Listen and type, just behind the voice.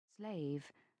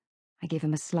slave. I give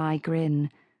him a sly grin.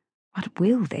 What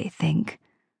will they think?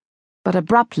 But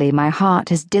abruptly my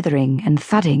heart is dithering and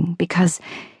thudding because,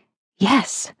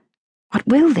 yes, what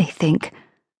will they think?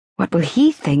 What will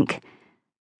he think?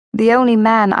 The only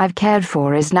man I've cared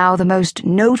for is now the most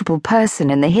notable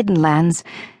person in the Hidden Lands,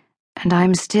 and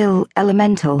I'm still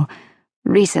elemental,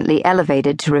 recently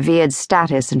elevated to revered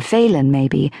status in Phelan,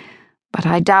 maybe, but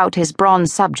I doubt his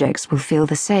bronze subjects will feel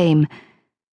the same.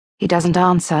 He doesn't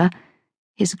answer.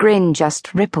 His grin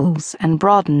just ripples and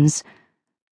broadens.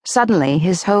 Suddenly,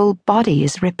 his whole body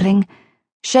is rippling,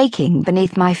 shaking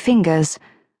beneath my fingers.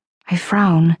 I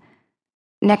frown.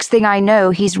 Next thing I know,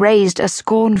 he's raised a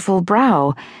scornful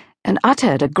brow and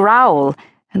uttered a growl,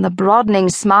 and the broadening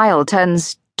smile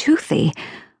turns toothy.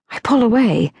 I pull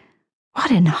away.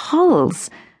 What in hulls?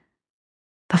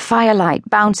 The firelight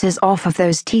bounces off of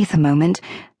those teeth a moment,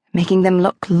 making them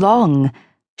look long,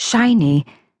 shiny.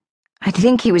 I'd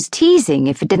think he was teasing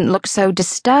if it didn't look so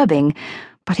disturbing,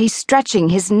 but he's stretching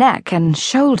his neck and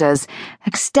shoulders,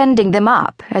 extending them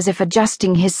up as if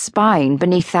adjusting his spine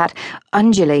beneath that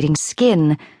undulating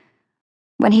skin.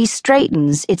 When he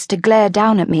straightens, it's to glare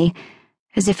down at me,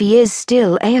 as if he is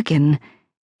still Aegon,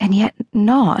 and yet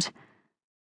not.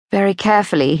 Very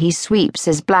carefully, he sweeps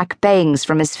his black bangs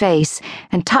from his face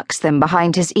and tucks them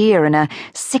behind his ear in a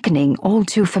sickening,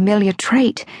 all-too-familiar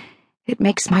trait. It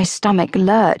makes my stomach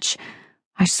lurch.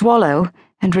 I swallow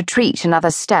and retreat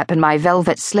another step in my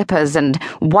velvet slippers and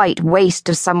white waist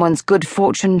of someone's good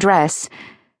fortune dress.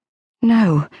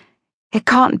 No, it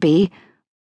can't be.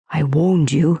 I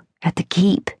warned you at the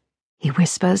keep, he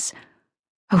whispers.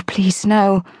 Oh, please,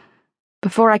 no.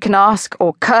 Before I can ask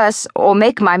or curse or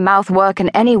make my mouth work in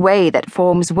any way that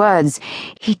forms words,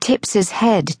 he tips his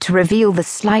head to reveal the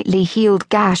slightly healed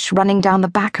gash running down the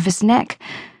back of his neck.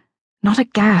 Not a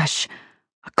gash,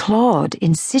 a clawed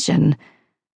incision.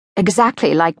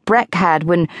 Exactly like Breck had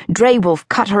when Dreywolf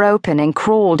cut her open and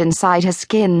crawled inside her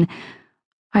skin.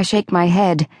 I shake my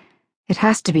head. It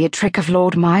has to be a trick of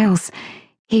Lord Miles.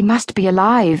 He must be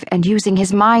alive and using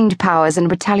his mind powers in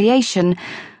retaliation.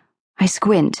 I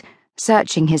squint,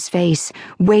 searching his face,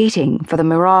 waiting for the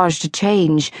mirage to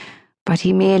change, but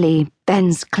he merely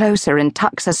bends closer and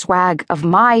tucks a swag of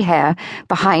my hair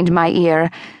behind my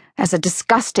ear as a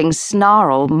disgusting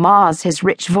snarl mars his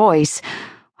rich voice.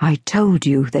 I told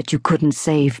you that you couldn't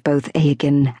save both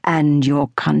Aegon and your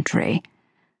country.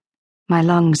 My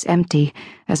lungs empty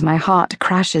as my heart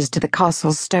crashes to the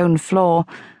castle's stone floor.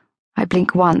 I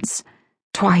blink once,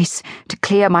 twice, to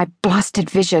clear my blasted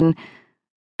vision.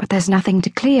 But there's nothing to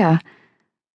clear.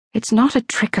 It's not a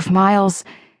trick of Miles.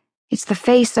 It's the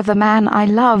face of the man I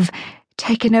love,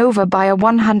 taken over by a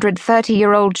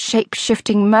 130-year-old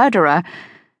shape-shifting murderer.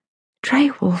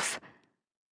 Dreywolf.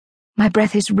 My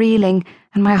breath is reeling,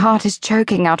 and my heart is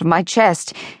choking out of my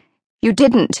chest. You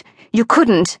didn't. You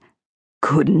couldn't.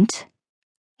 Couldn't?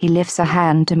 He lifts a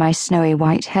hand to my snowy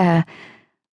white hair.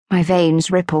 My veins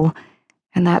ripple,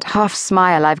 and that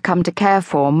half-smile I've come to care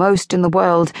for most in the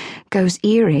world goes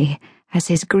eerie as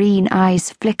his green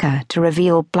eyes flicker to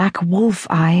reveal black wolf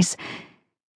eyes.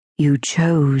 You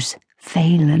chose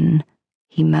Phelan,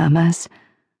 he murmurs.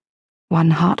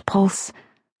 1 heart pulse,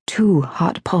 2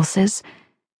 heart pulses.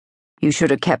 You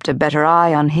should have kept a better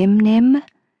eye on him, Nym.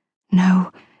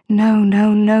 No,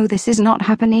 this is not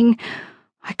happening.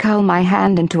 I curl my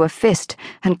hand into a fist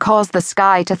and cause the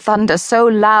sky to thunder so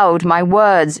loud my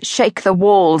words shake the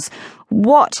walls.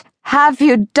 What have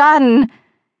you done?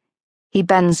 He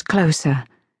bends closer.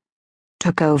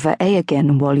 Took over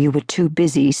Aegon while you were too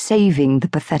busy saving the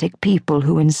pathetic people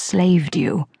who enslaved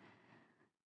you.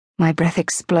 My breath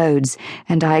explodes,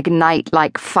 and I ignite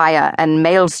like fire and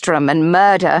maelstrom and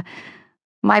murder.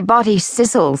 My body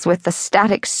sizzles with the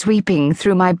static sweeping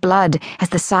through my blood as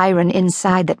the siren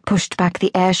inside that pushed back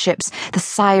the airships, the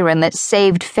siren that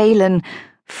saved Phelan,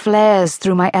 flares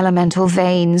through my elemental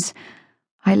veins.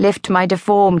 I lift my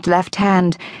deformed left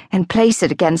hand and place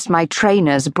it against my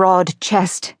trainer's broad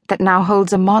chest that now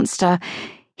holds a monster.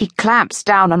 He clamps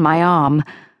down on my arm.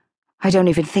 I don't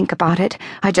even think about it.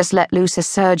 I just let loose a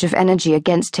surge of energy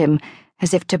against him,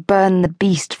 as if to burn the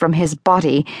beast from his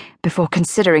body before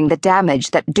considering the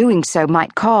damage that doing so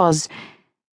might cause.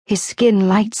 His skin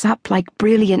lights up like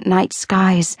brilliant night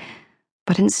skies,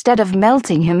 but instead of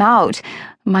melting him out,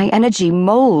 my energy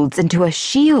molds into a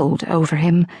shield over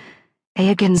him.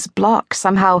 Aegon's block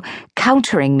somehow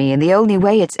countering me in the only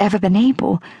way it's ever been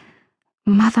able.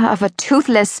 Mother of a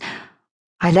toothless...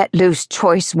 I let loose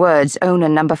choice words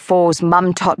Onan No. 4's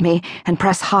mum taught me and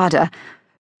press harder,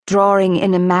 drawing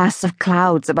in a mass of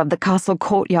clouds above the castle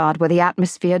courtyard where the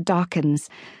atmosphere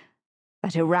darkens.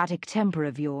 That erratic temper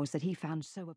of yours that he found so